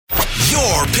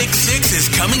Your Pick 6 is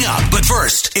coming up. But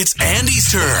first, it's Andy's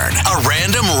turn. A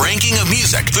random ranking of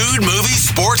music, food, movies,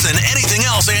 sports, and anything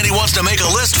else Andy wants to make a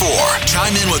list for.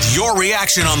 Chime in with your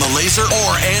reaction on the Laser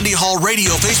or Andy Hall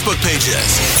Radio Facebook pages.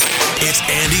 It's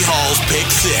Andy Hall's Pick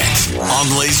 6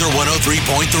 on Laser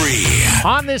 103.3.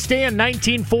 On this day in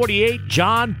 1948,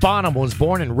 John Bonham was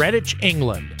born in Redditch,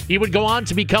 England. He would go on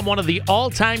to become one of the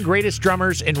all-time greatest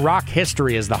drummers in rock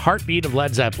history as the heartbeat of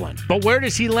Led Zeppelin. But where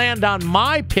does he land on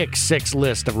my Pick 6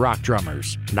 list of rock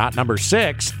drummers? Not number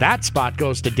 6. That spot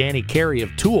goes to Danny Carey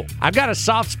of Tool. I've got a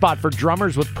soft spot for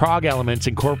drummers with prog elements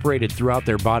incorporated throughout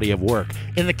their body of work.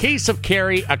 In the case of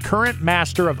Carey, a current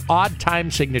master of odd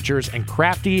time signatures and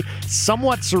crafty,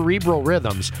 somewhat cerebral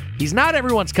rhythms, he's not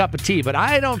everyone's cup of tea, but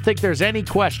I don't think there's any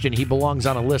question he belongs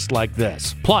on a list like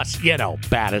this. Plus,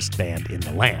 baddest band in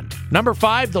the land. Number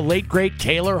 5, the late great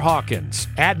Taylor Hawkins.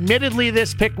 Admittedly,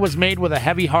 this pick was made with a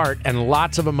heavy heart and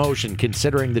lots of emotion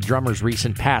considering the drummer's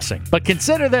recent passing. But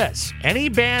consider this. Any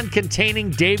band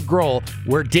containing Dave Grohl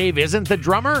where Dave isn't the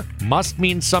drummer must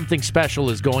mean something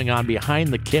special is going on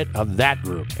behind the kit of that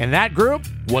group. And that group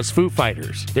was Foo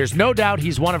Fighters. There's no doubt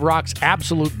he's one of rock's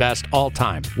absolute best all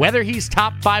time. Whether he's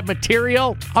top 5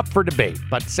 material, up for debate.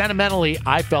 But sentimentally,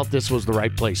 I felt this was the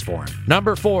right place for him.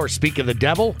 Number 4, speak of the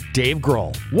devil, Dave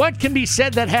Grohl. What can be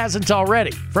said that hasn't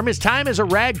already? From his time as a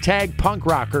ragtag punk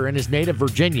rocker in his native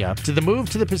Virginia to the move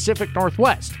to the Pacific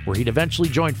Northwest, where he'd eventually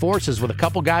join forces with a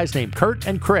couple guys named Kurt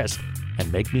and Chris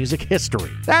and make music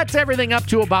history. That's everything up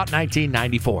to about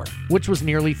 1994, which was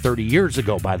nearly 30 years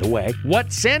ago, by the way.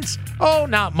 What since? Oh,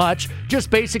 not much. Just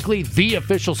basically the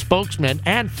official spokesman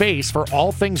and face for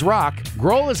all things rock.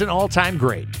 Grohl is an all-time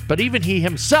great, but even he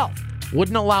himself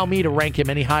wouldn't allow me to rank him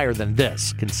any higher than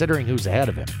this, considering who's ahead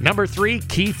of him. Number 3,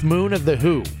 Keith Moon of The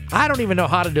Who. I don't even know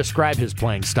how to describe his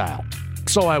playing style,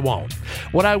 so I won't.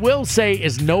 What I will say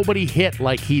is nobody hit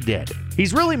like he did.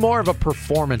 He's really more of a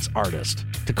performance artist.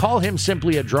 To call him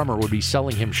simply a drummer would be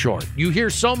selling him short. You hear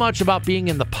so much about being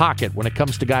in the pocket when it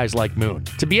comes to guys like Moon.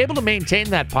 To be able to maintain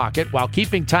that pocket while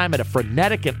keeping time at a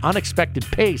frenetic and unexpected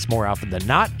pace more often than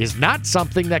not is not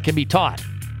something that can be taught.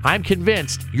 I'm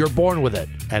convinced you're born with it,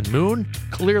 and Moon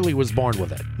clearly was born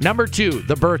with it. Number 2,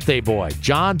 the birthday boy,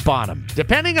 John Bonham.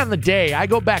 Depending on the day, I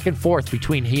go back and forth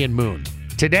between he and Moon.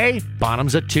 Today,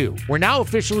 Bonham's at 2. We're now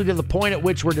officially to the point at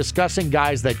which we're discussing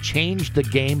guys that changed the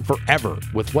game forever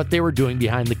with what they were doing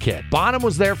behind the kit. Bonham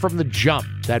was there from the jump.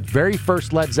 That very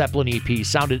first Led Zeppelin EP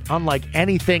sounded unlike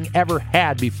anything ever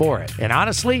had before it, and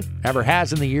honestly, ever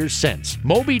has in the years since.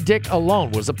 Moby Dick alone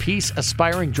was a piece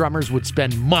aspiring drummers would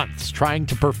spend months trying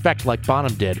to perfect like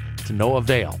Bonham did, to no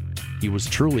avail. He was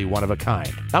truly one of a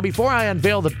kind. Now, before I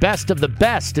unveil the best of the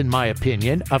best, in my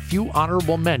opinion, a few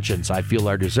honorable mentions I feel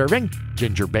are deserving.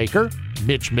 Ginger Baker,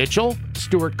 Mitch Mitchell,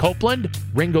 Stuart Copeland,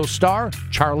 Ringo Starr,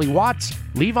 Charlie Watts,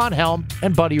 Levon Helm,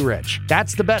 and Buddy Rich.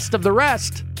 That's the best of the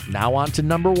rest. Now on to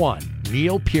number 1.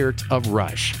 Neil Peart of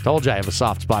Rush. Told you I have a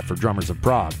soft spot for drummers of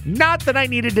prog. Not that I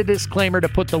needed a disclaimer to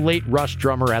put the late Rush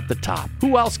drummer at the top.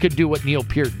 Who else could do what Neil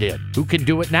Peart did? Who can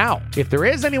do it now? If there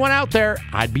is anyone out there,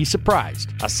 I'd be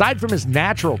surprised. Aside from his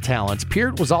natural talents,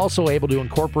 Peart was also able to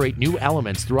incorporate new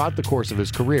elements throughout the course of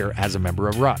his career as a member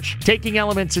of Rush, taking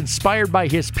elements inspired by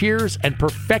his peers and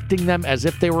perfecting them as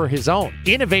if they were his own.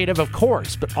 Innovative, of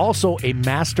course, but also a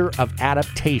master of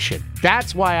adaptation.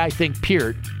 That's why I think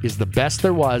Peart is the best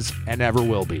there was and ever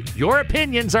will be. Your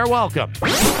opinions are welcome.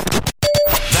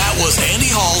 That was Andy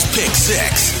Hall's Pick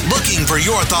 6. Looking for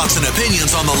your thoughts and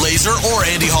opinions on the Laser or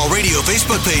Andy Hall Radio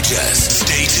Facebook pages.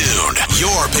 Stay tuned.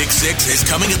 Your Pick 6 is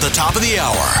coming at the top of the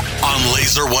hour on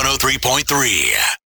Laser 103.3.